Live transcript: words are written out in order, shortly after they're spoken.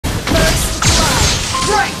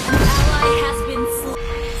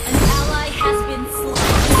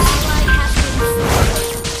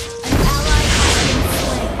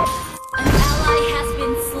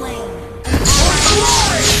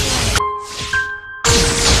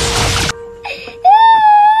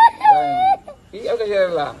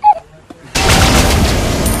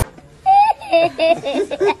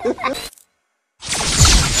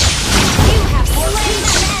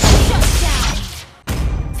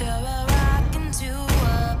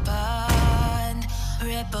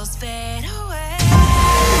shadows fade away.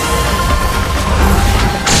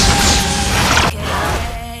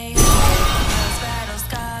 Those battle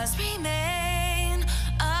scars remain.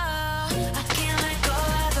 Oh, I can't let go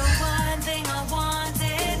of the one thing I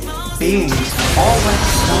wanted most. Beings all like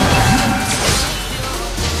stars.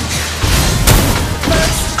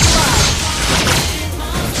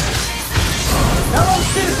 Fellow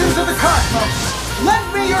citizens of the cosmos,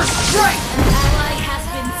 lend me your strength! An ally has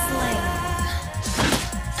been slain.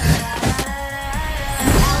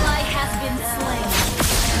 An ally has been slain.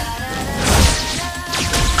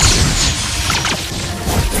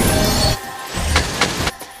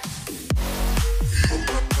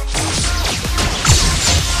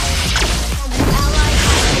 An ally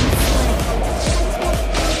has been slain.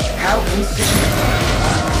 How insignificant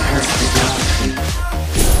compared to the galaxy.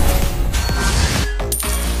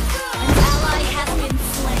 An ally has been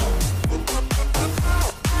slain.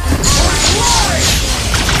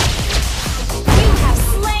 You have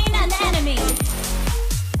slain an enemy.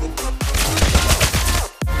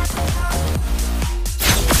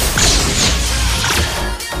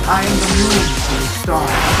 I am the moon to the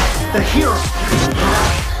stars, the hero to the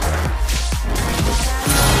dark.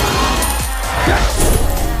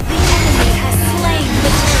 The enemy has slain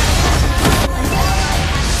the turtle. An ally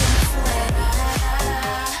has been slain.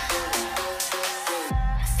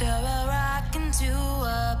 Throw a rock into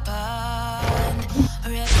a pond.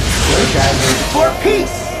 Those guys are for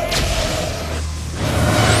peace!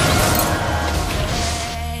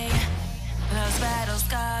 Those battle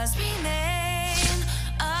scars remain.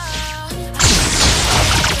 Oh,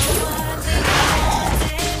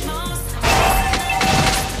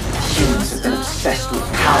 Humans have been obsessed with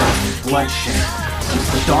power and bloodshed since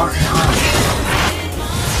the dawn of time.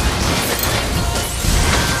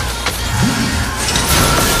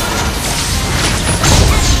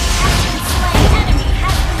 enemy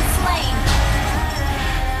has been slain.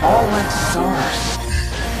 All like stars.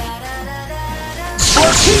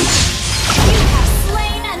 For peace! You have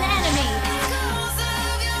slain an enemy.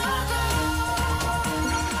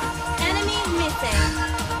 Enemy missing.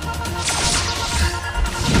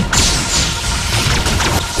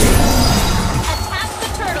 Attack the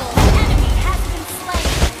turtle. Enemy has been slain.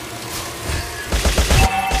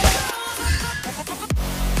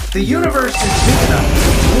 The universe is big enough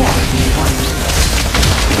for more than one universe.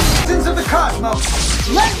 Citizens of the cosmos,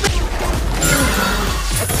 let me...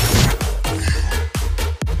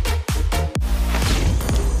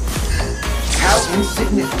 How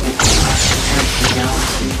insignificant we are compared to the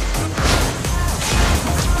galaxy.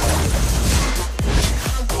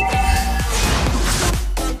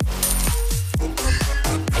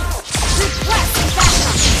 Request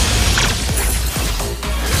backup.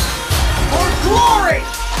 For glory!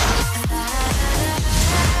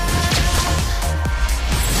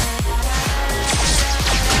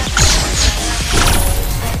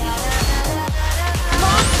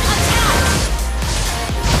 Launch attack.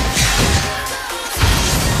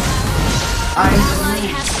 I am the Ally moon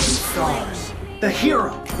has to the been stars, the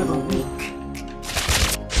hero for the weak.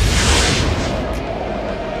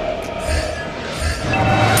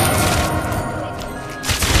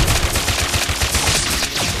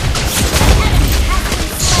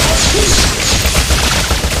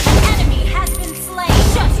 Enemy has been slain.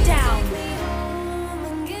 Shut down.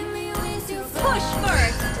 Push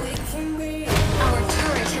first. Our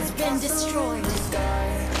turret has been destroyed.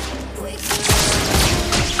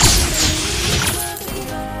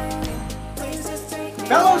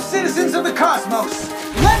 Fellow citizens of the cosmos,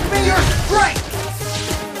 lend me your strength!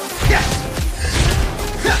 Yes!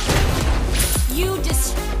 You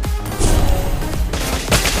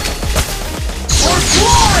For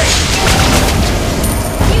glory!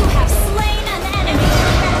 You have slain an enemy.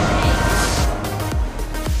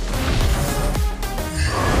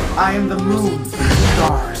 I am the moon for the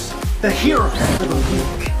stars, the hero for the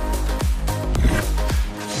weak.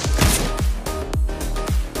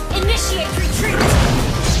 Initiate retreat.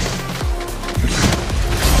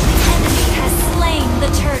 The enemy has slain the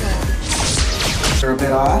turtle. They're a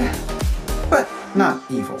bit odd, but not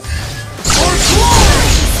evil. For glory!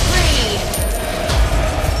 Spree.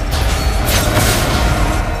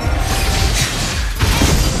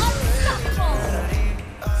 Unstoppable.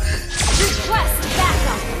 Request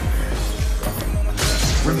backup.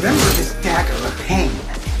 Remember this dagger of pain.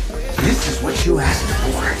 This is what you asked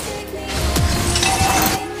for.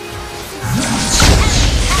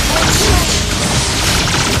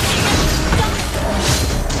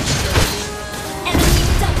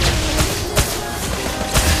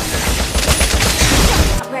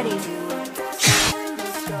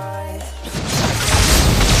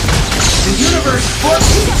 First for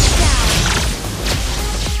peace!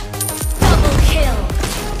 Double kill.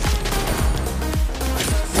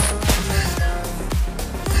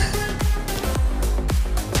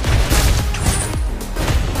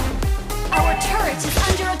 Our turret is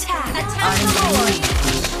under attack. Attack the Lord.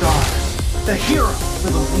 The stars, the hero for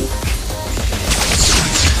the weak.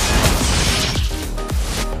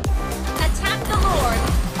 Attack the Lord.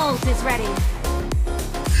 Ult is ready.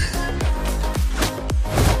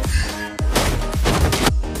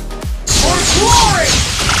 For glory!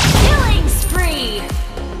 Killing spree.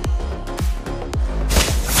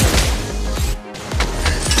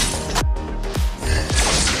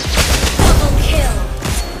 Double kill.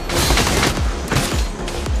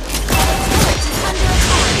 Our turret is under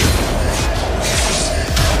attack.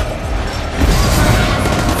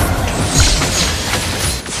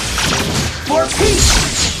 For peace!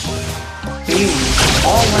 Being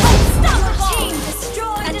all in. Unstoppable. Team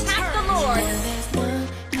destroyed. Attack the Lord.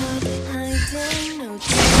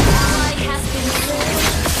 Ally has been slain.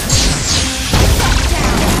 Shut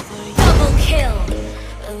down. Double kill.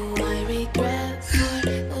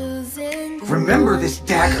 Remember this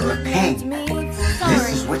dagger of pain. This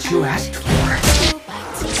is what you asked for.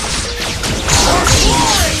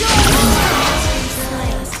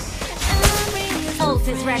 Ult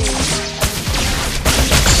is ready.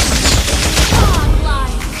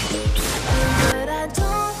 Godlike.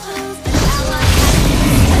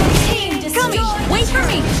 Team destroyed. Wait for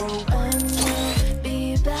me.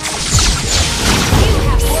 You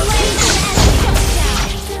have slain an enemy. Shut down.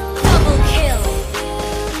 Double kill.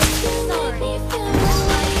 Sorry.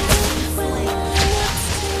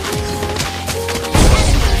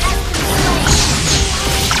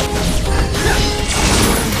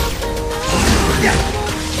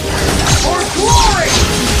 For glory!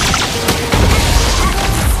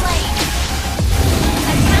 Slain.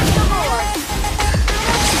 Attack the Lord.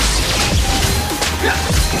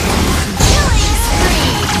 Killing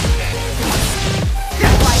spree.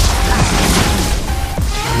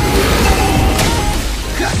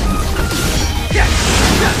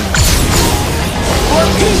 For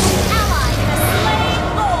peace! Ally has slain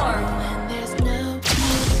Lord.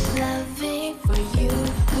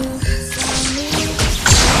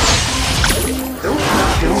 Those who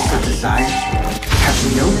kill for desire have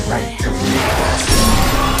no right to live.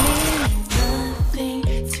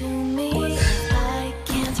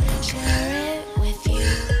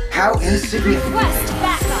 How insignificant. Request